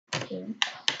Okay.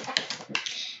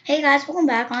 Hey guys, welcome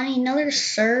back on another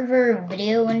server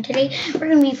video, and today we're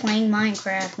going to be playing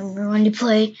Minecraft, and we're going to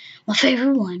play my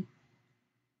favorite one,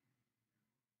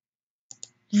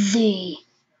 the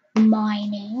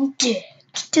Mining Dead.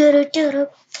 You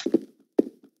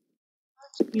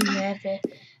have to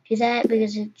do that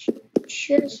because it's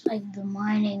just like the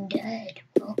Mining Dead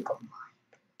Pokemon.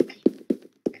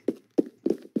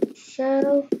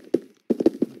 So,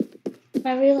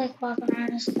 I really like walking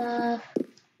around and stuff.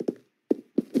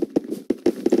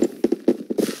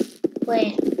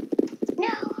 Wait. No.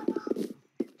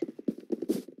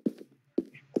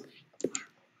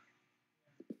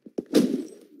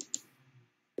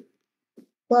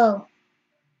 Whoa.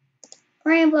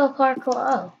 Rainbow parkour.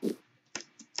 Oh.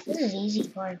 This is easy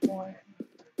parkour.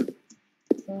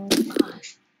 Oh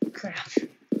gosh. Crap.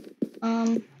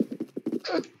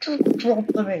 Drop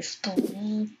the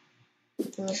mystery.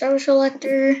 The server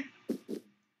selector.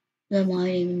 The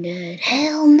Mining Dead.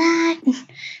 Hell Knight.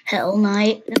 Hell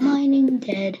Knight. The Mining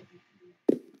Dead.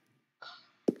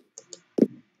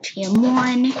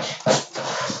 TM1.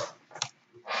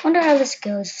 Wonder how this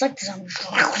goes. It's like the zombie.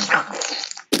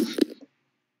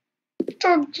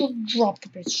 Drop the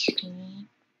mystery.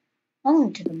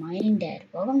 Welcome to the Mining Dead.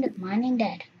 Welcome to the Mining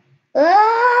Dead.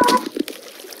 Ah!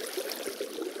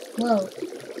 Whoa.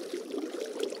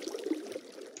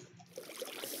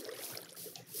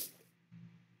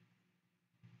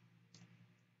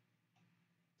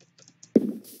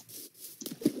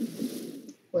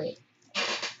 Wait.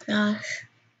 Gosh.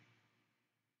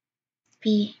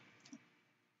 B.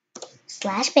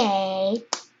 Slash bay.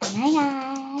 Oh my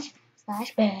gosh.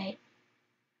 Slash bay.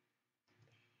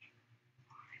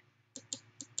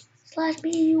 Slash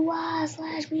B-U-Y.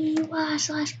 Slash B-U-Y.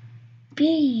 Slash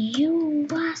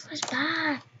B-U-Y. Slash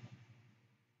die.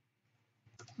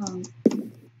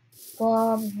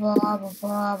 Blah, blah, blah,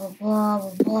 blah, blah,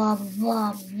 blah, blah,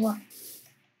 blah, blah.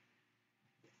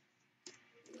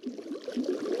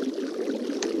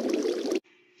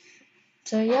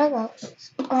 So yeah,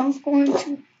 guys, I'm going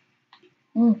to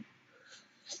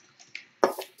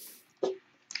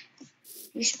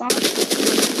respawn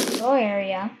in your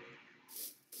area.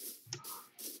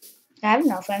 I have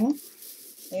nothing.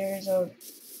 There's a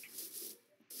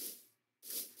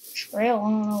trail. I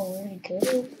don't know where to go.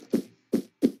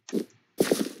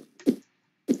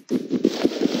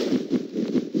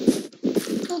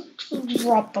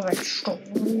 Drop the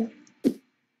vegetable.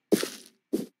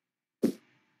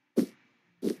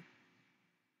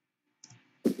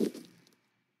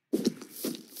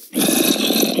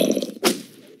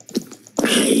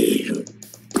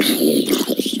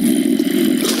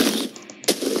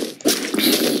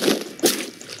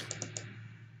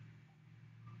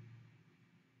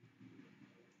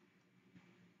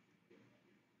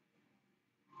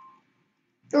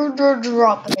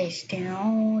 Drop this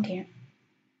down here.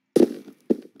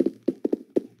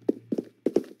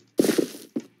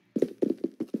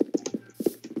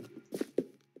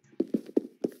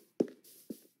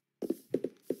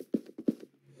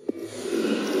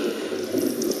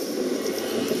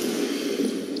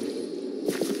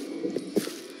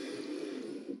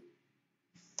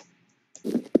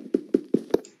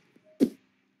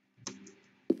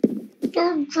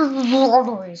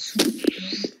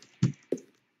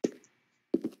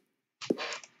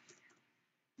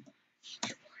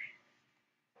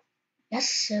 Yes,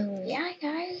 so yeah,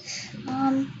 guys.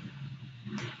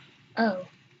 Oh.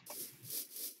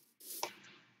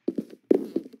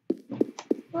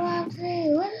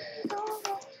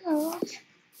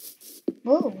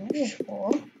 Whoa, there's a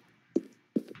wall.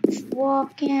 Just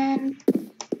walking.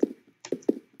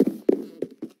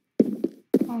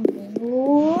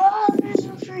 Whoa, there's a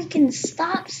freaking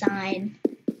stop sign.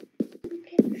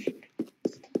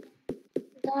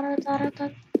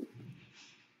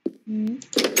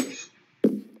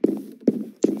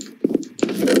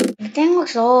 The thing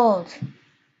looks old.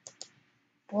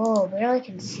 Whoa, barely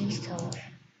can see stuff.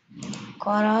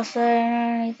 Got off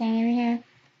anything in here?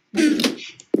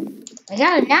 I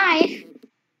got a knife.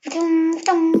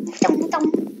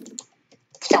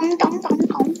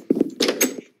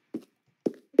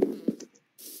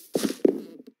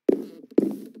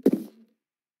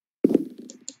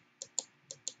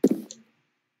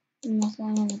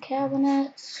 Nothing in the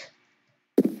cabinets.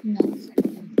 Nothing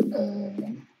in the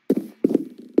oven.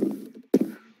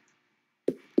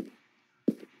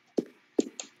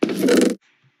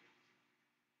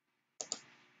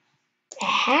 A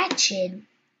hatchet?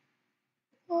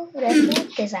 What the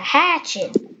heck is a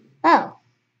hatchet? Oh.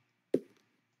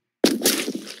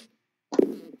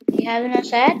 You have a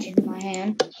hatchet in my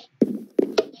hand.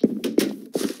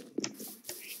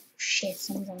 shit,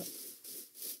 someone's on.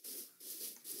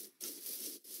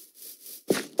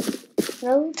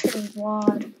 Go to the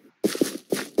wad.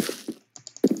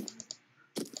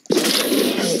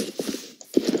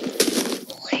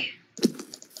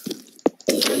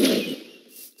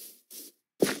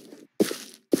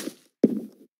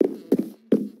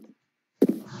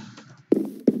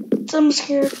 I'm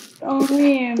scared. Oh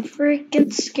man, I'm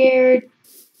freaking scared.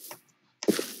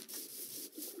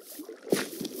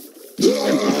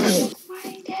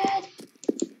 My dad.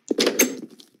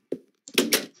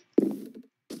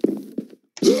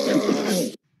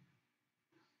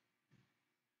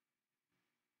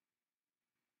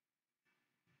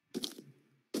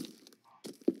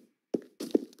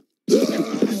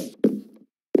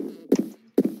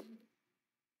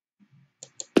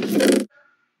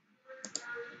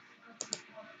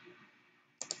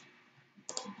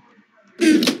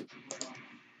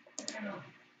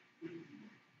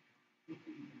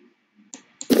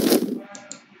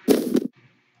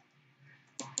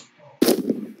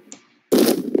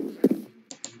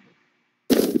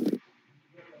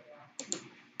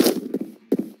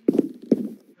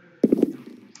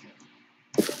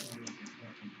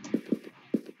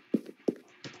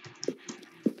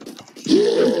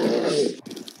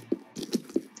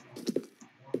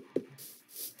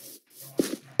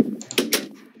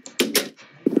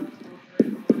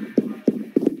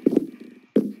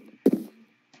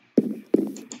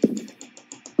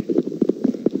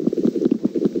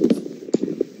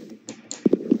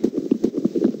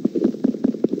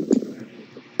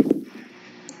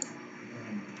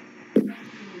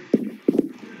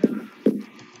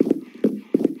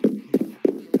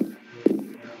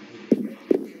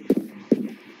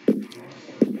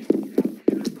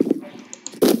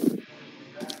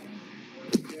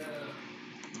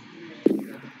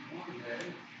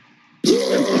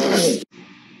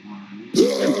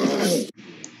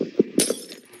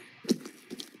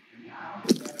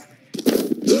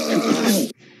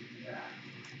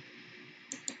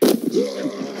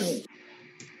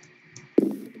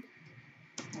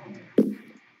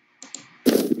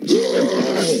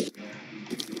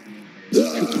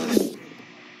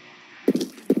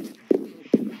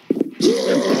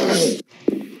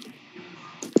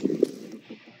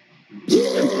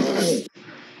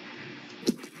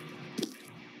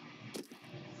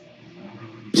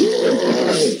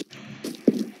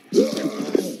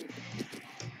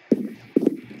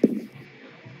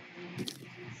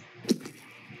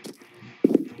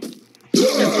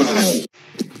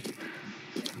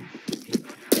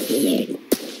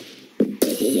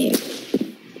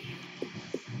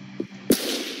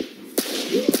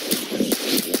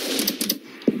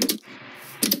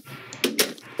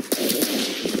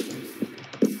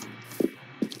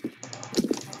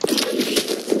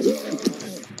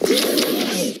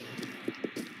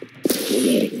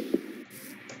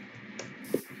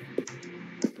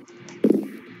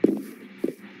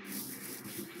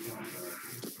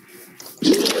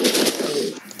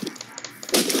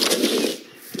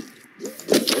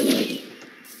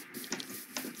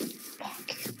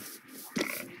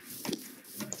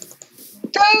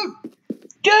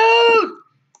 Dude!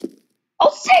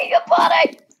 I'll see you,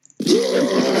 buddy!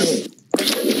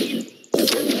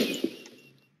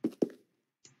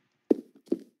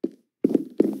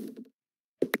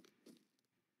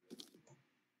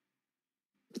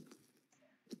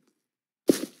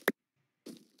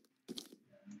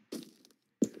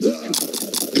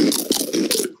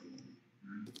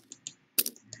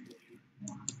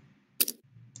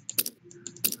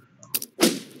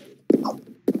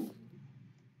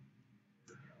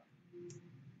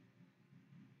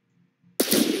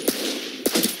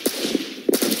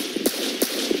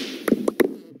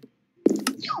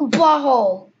 You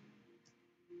butthole!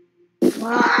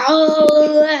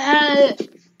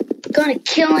 Gonna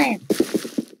kill him.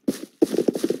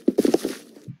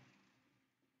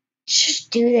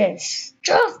 Just do this.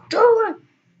 Just do it.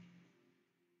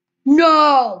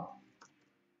 No!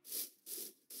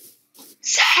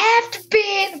 This have to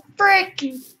be in the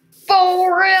freaking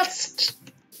forest.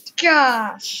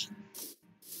 Gosh.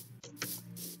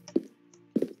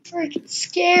 Freaking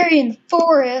scary in the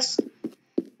forest.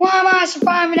 Why am I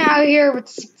surviving out here with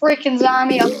this freaking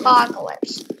zombie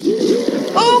apocalypse?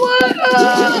 Oh my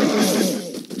god!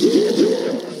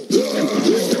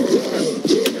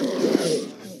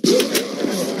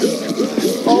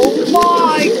 Oh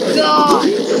my god!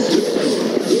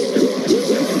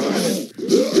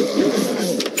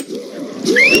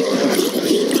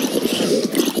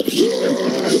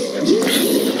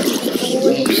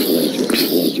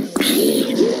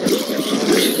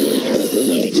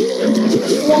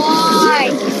 Why?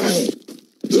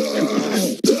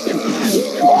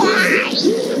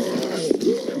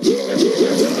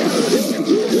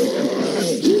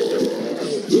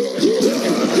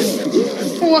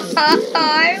 I'm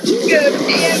gonna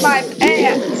pee in my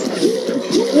pants.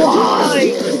 Why?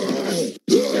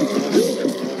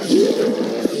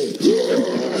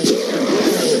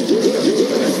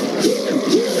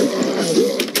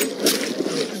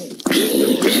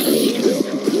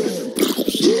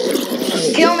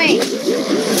 Kill me.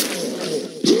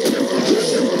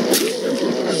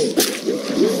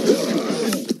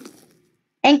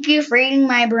 Thank you for eating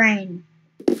my brain.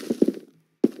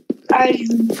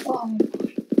 Oh.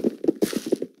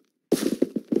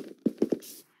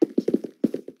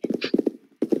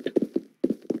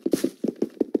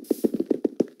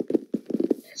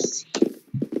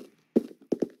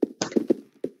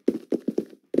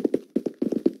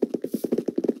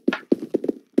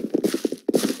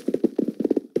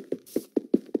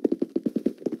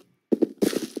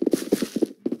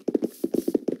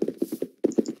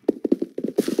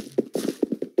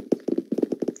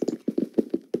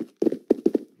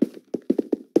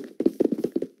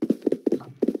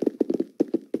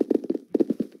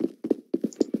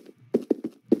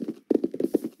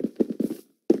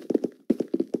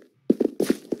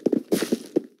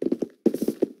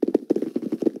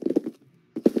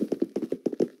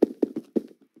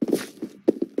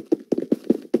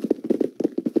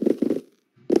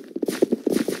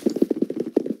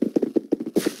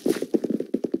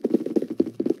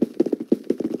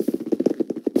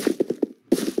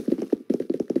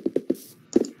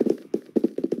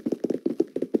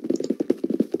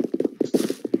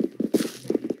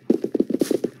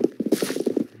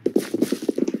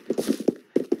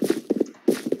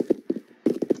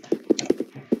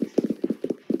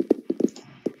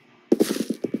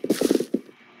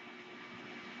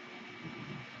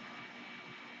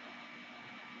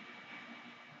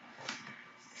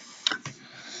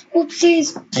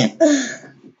 Oopsies.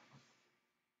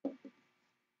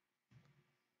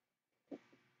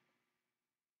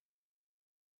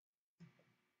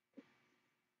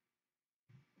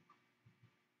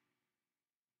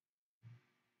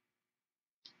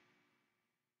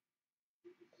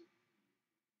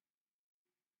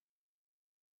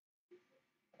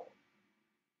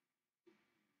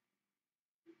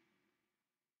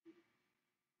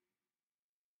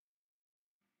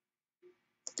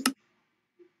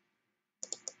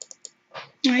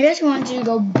 I guess we want to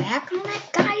go back on that,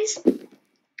 guys.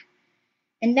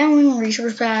 And now we want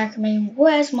resource back. I mean,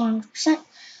 where's 100%?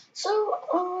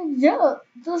 So, yeah,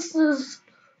 this is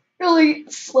really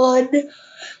fun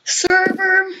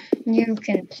server you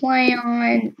can play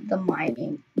on the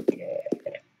mining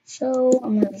grid. So,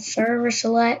 I'm going to server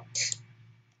select.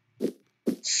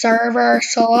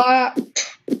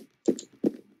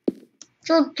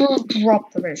 Just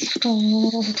drop the base.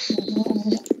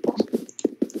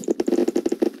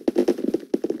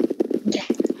 Okay,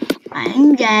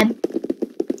 I'm dead.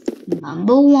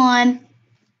 Number one.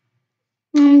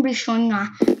 I'm going to be showing you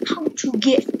how to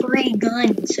get 3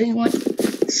 guns. So you want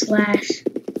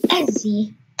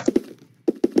 /Ezzy.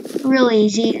 Real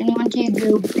easy. And you want to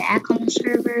go back on the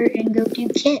server and go to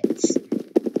kits.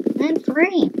 And then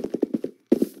 3.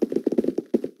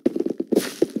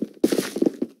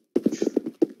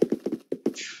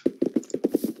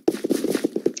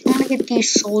 I want to get the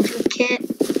soldier kit.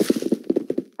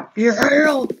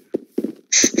 Yeah.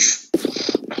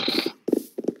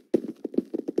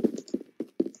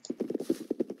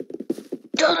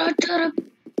 Da-da-da-da.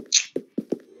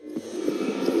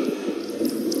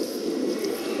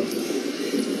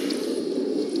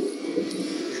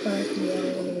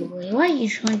 Why you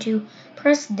just want to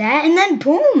press that and then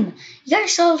boom, you got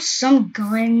yourself some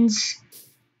guns.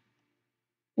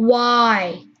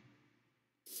 Why?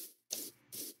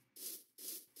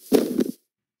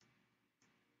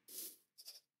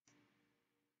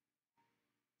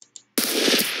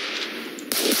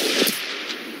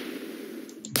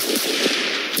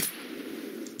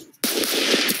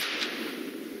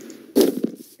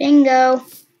 Bingo.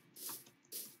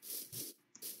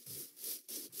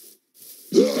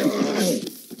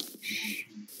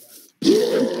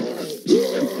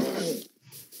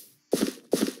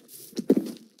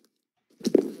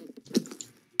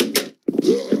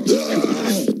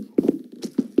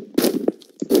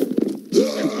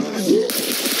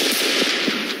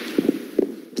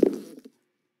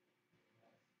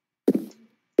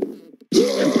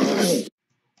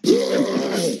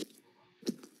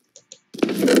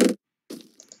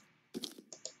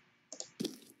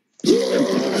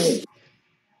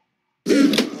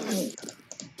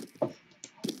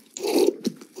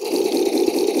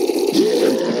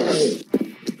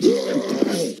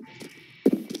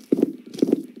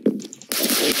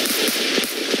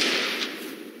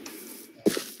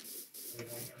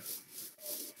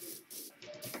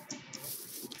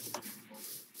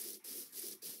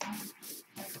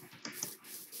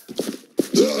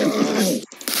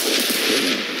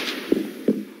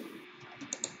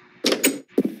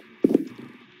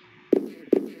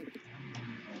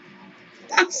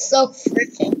 so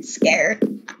freaking scared.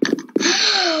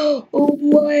 Oh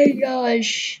my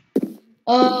gosh.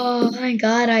 Oh my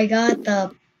god, I got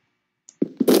the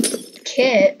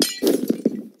kit.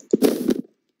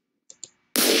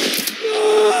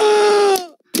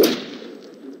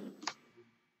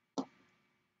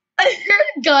 I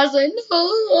heard cousin.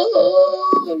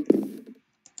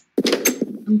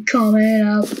 I'm coming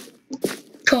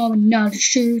out to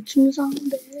shoot some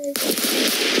zombies.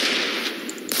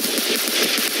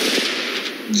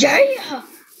 Yeah!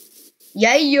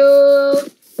 Yeah!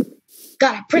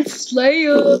 Got a Princess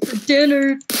Leia for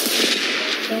dinner.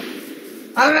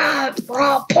 Alright,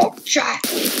 raw pork chop.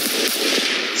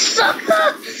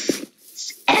 Sucker!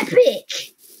 It's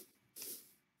epic.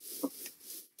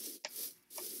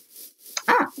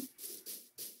 Ah.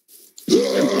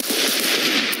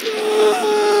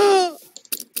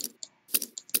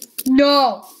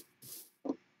 No.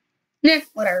 Nah,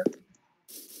 whatever.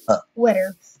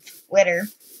 Whatever.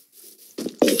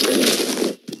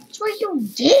 That's what you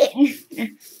get.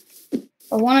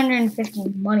 For 150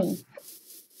 money.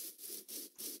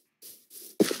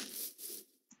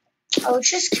 I would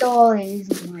just kill all these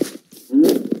money.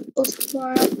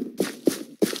 Why are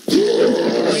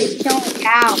you killing a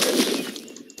cow?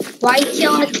 Why are you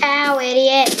killing a cow,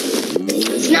 idiot?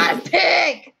 It's not a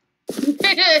pig!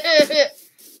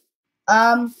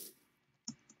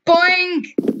 Boing!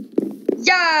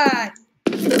 Yeah!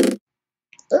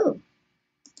 Ooh.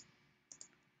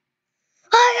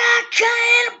 I got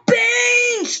canned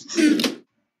beans!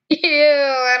 Ew,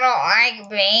 I don't like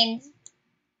beans.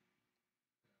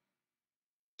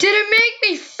 Did it make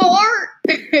me fart?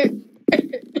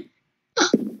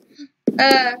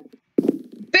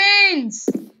 Beans!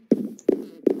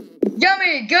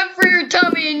 Yummy, good for your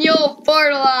tummy and you'll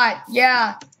fart a lot.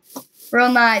 Yeah,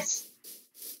 real nice.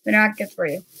 They're not good for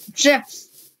you. Just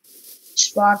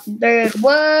walking through the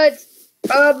woods,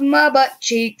 rub my butt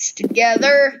cheeks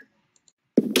together.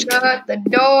 Shut the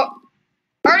door.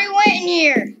 Already went in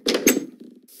here.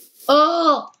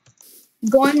 Oh,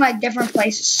 going like different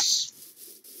places.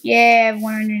 Yeah,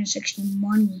 160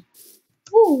 money.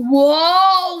 Ooh,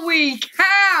 whoa,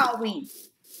 cowie.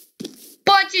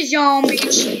 Bunch of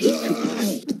zombies.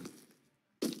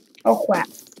 Oh crap.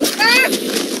 Ah!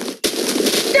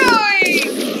 Die!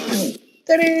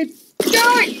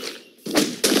 Die!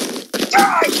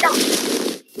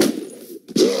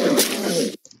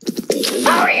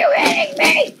 How are you hitting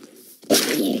me?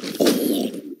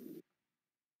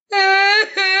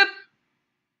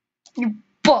 You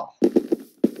ball.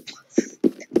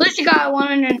 At least you got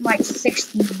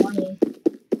 160 money.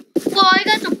 Well, I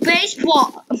got the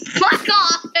baseball.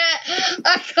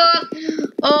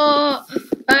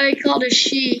 I called a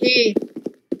she.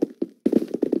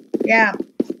 Yeah.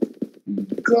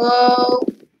 Go.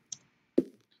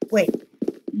 Wait.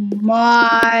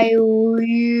 My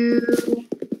view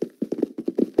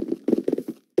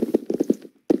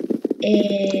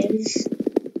is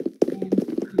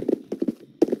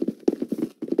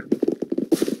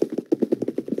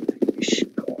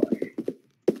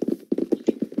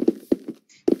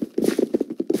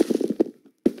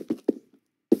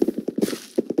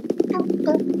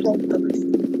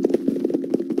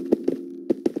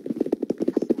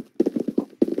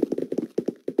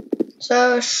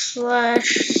so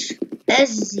slash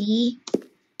SZ.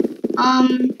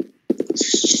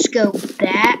 Let's just go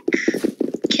back.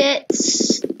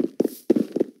 Kits.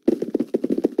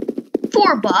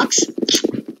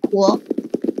 $4. Cool.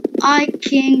 I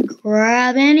can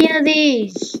grab any of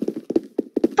these.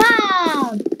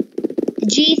 Bam!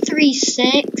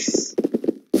 G36.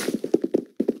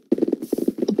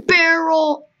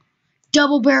 Barrel.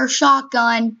 Double barrel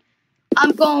shotgun.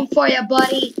 I'm going for you,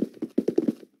 buddy.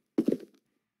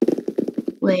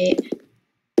 Wait.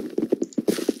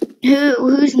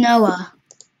 Who's Noah?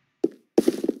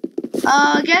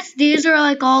 I guess these are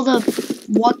like all the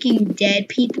Walking Dead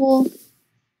people.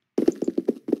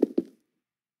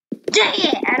 Dang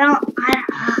it!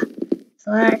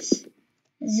 Slash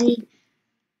Z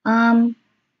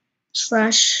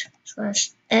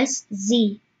slash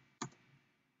SZ.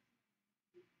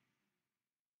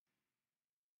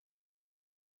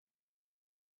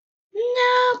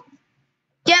 No.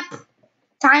 Yep.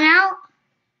 Timeout.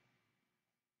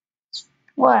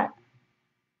 What?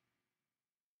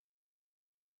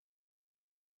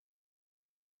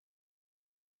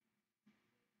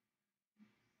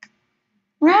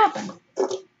 What happened?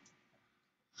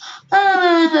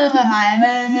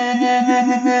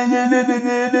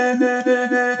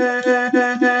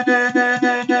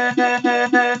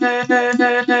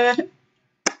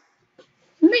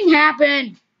 Something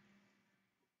happened.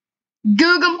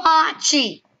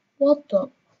 Gugamachi. What the?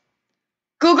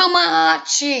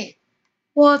 Gugamachi.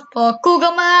 What the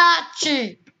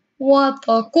Gugamachi? What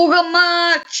the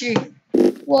Gugamachi?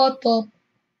 What the?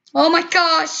 Oh my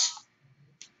gosh!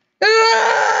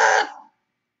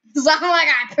 Sound like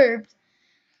I pooped.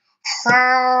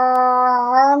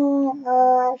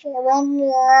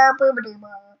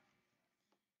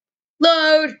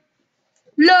 Load!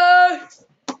 Load!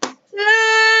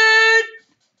 Load!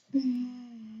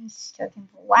 Stuck in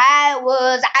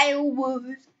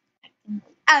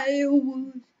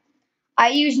I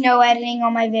use no editing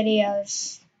on my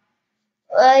videos.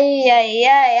 Ay, ay,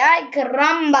 ay, ay,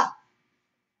 caramba.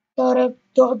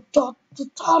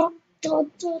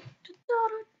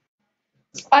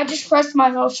 I just pressed my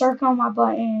little circle on my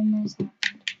button.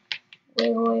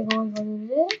 Wiggle, wiggle,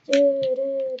 wiggle.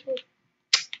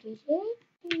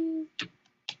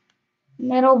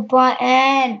 Middle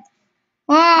button.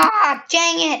 Ah,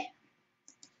 dang it.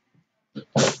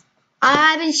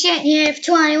 I've been sitting here for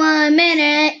 21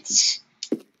 minutes.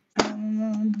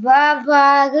 Bye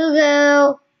bye, goo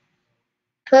goo.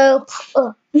 Poop.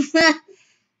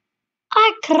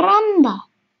 Ay caramba.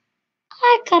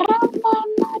 Ay caramba,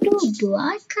 madudo.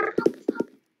 Ay caramba.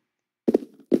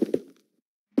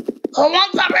 I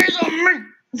want some beers on me.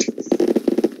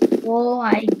 Well,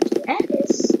 I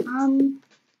guess.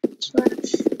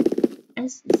 Slash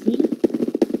SZ.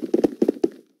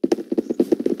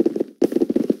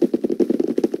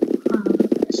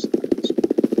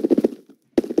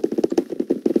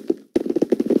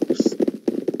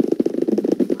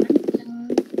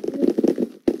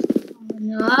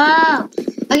 No.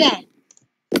 Okay.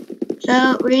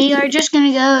 So we are just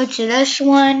gonna go to this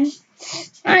one.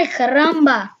 Ay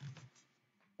caramba.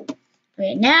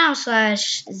 Right now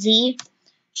slash Z.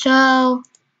 So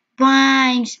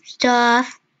buying some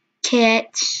stuff,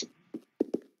 kits.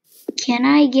 Can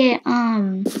I get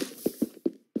Can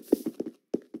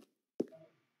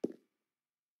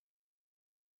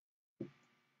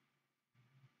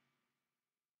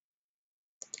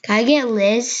I get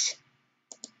Liz?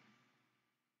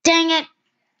 Dang it.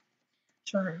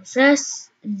 So it's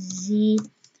S Z.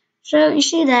 So you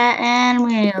see that, and we're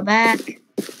gonna go back.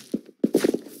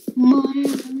 Money.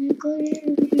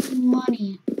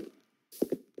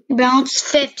 Balance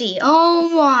 50. Oh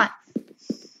my.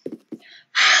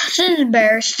 This is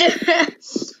embarrassed.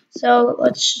 So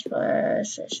let's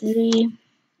Z.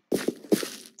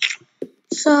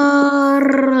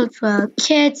 So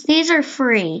kits, these are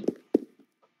free.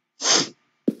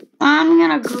 I'm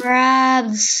gonna grab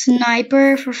the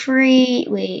sniper for free.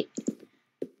 Wait.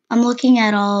 I'm looking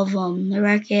at all of them. The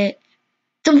Wreck-It.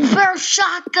 The barrel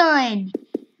shotgun!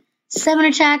 7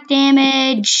 attack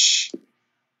damage.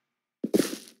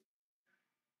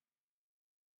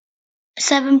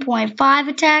 7.5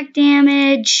 attack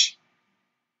damage.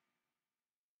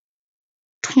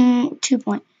 2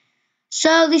 point.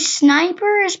 So the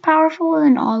sniper is powerful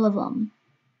than all of them.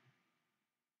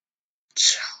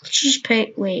 Let's just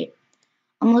pick. Wait.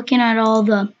 I'm looking at all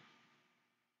the.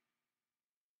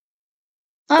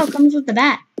 Oh, it comes with the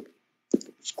bat.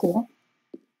 It's cool.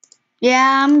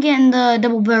 Yeah, I'm getting the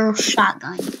double barrel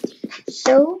shotgun.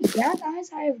 So, yeah,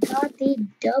 guys, I've got the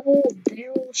double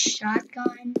barrel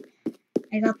shotgun.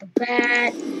 I got the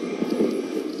bat.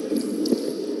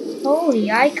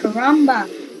 Holy, ay caramba.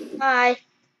 Hi.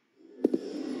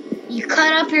 You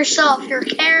cut up yourself your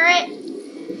carrot,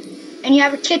 and you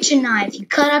have a kitchen knife. You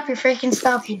cut up your freaking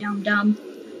stuff, you dum-dum.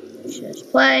 Just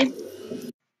play.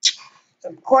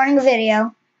 I'm recording a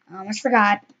video. I almost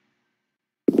forgot.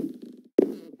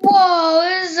 Whoa,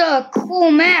 this is a cool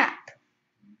map.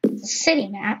 It's a city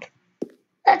map.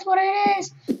 That's what it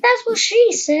is. That's what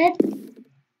she said.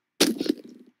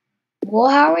 Well,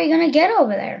 how are we gonna get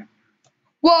over there?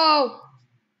 Whoa!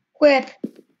 Whip.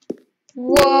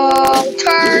 Whoa!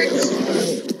 Turds!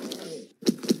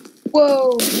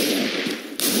 Whoa!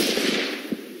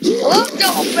 I love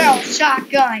double barrel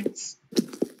shotguns.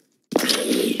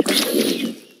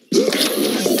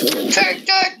 Take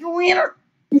that, you winner!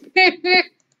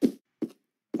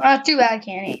 Not too bad, I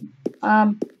can't eat.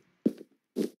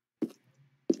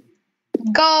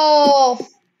 Go!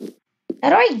 How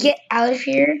do I get out of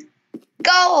here?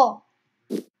 Go!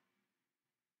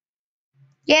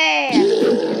 Yeah!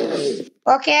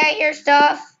 Okay, I hear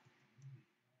stuff.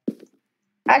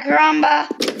 Ay caramba!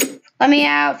 Let me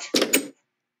out.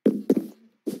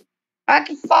 I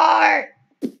can fart.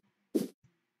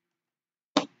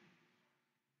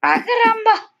 Ay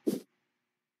caramba!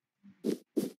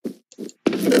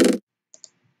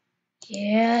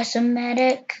 Yeah, some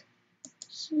medic.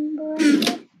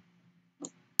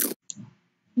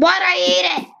 What? I eat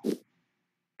it!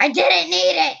 I didn't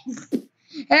need it!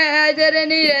 I didn't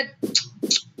need it!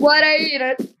 What I eat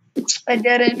it? I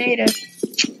didn't need it.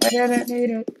 I didn't need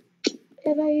it.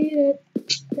 If I eat it,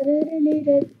 I didn't need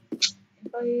it.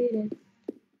 If I eat it.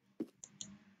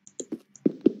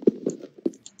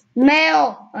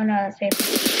 Mail! Oh no, that's paper.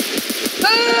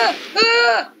 Ah!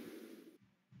 Ah!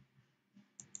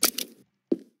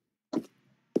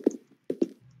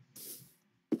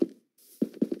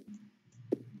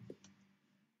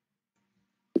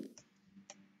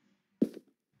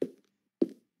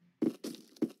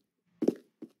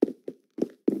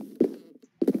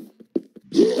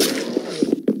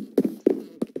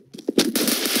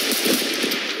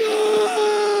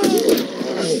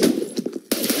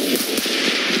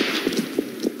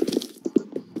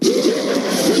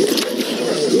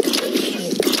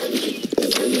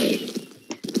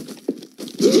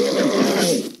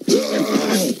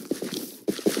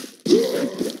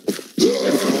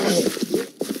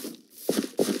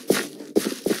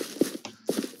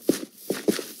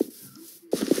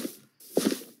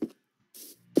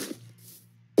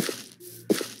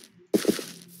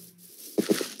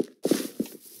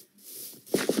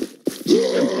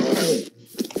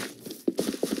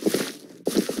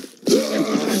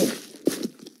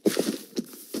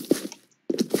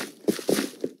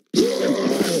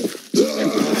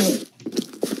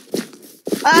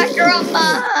 Ashrapa,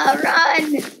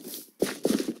 run!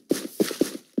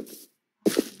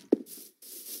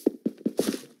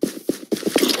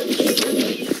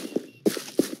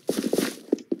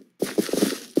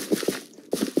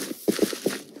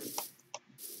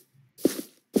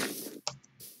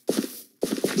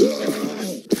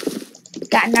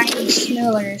 Got 90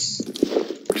 snillers.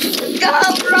 Go,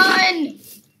 run!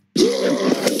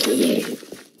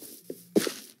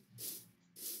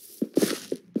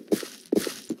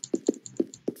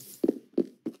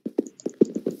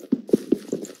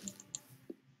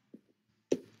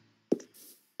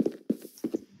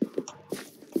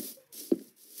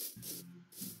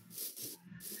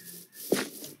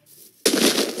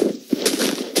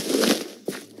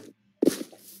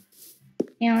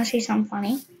 You wanna see something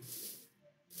funny?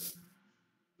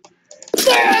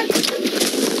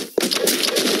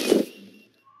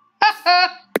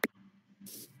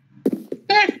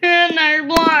 Now you're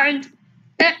blind.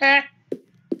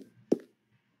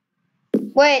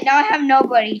 Wait, now I have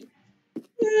nobody.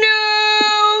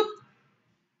 No!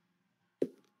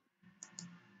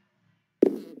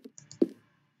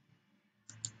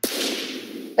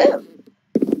 Ew.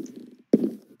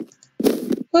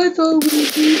 I thought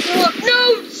we'd be up.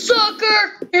 No, sucker!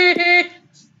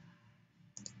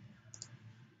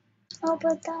 I'll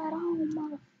put that on,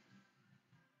 mother.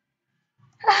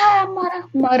 Ah,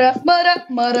 mother.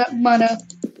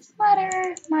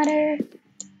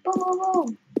 Boom, boom,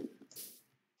 boom.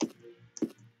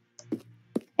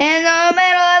 In the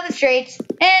middle of the streets,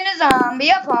 in a zombie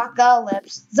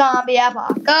apocalypse.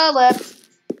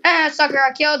 Ah, sucker,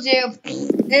 I killed you.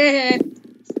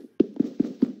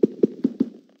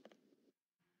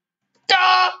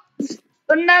 Stop!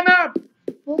 Banana!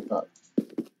 What the?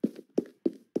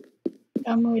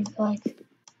 I'm really like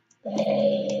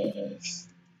this.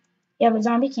 Yeah, but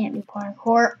zombie can't do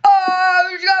parkour. Oh,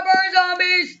 we just got burned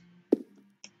zombies!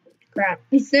 Crap.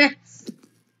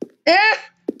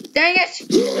 Dang it!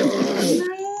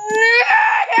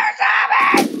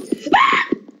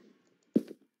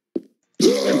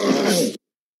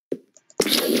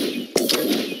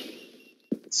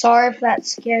 Sorry if that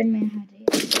scared me.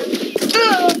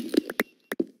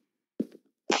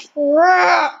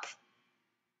 Crap!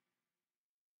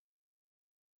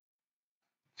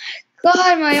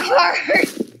 God, my heart!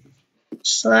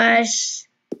 Slash.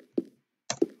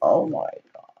 Oh my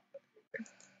god.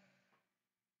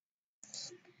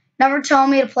 Never tell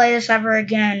me to play this ever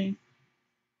again.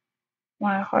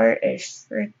 My heart is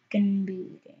freaking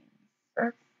beating.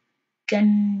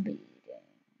 Freaking beating.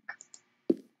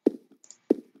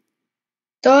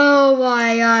 Oh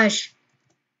my gosh.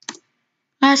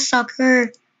 That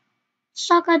sucker.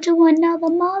 Sucker to another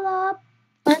mother.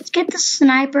 Let's get the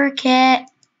sniper kit.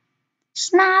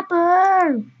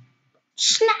 Sniper.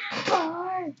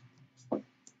 Sniper.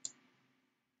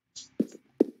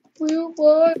 We'll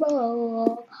fly by.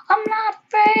 I'm not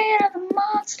afraid of the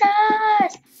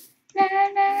monsters. Na na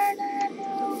na na.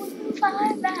 We'll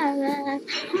fly by.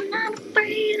 I'm not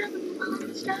afraid of the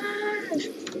monsters.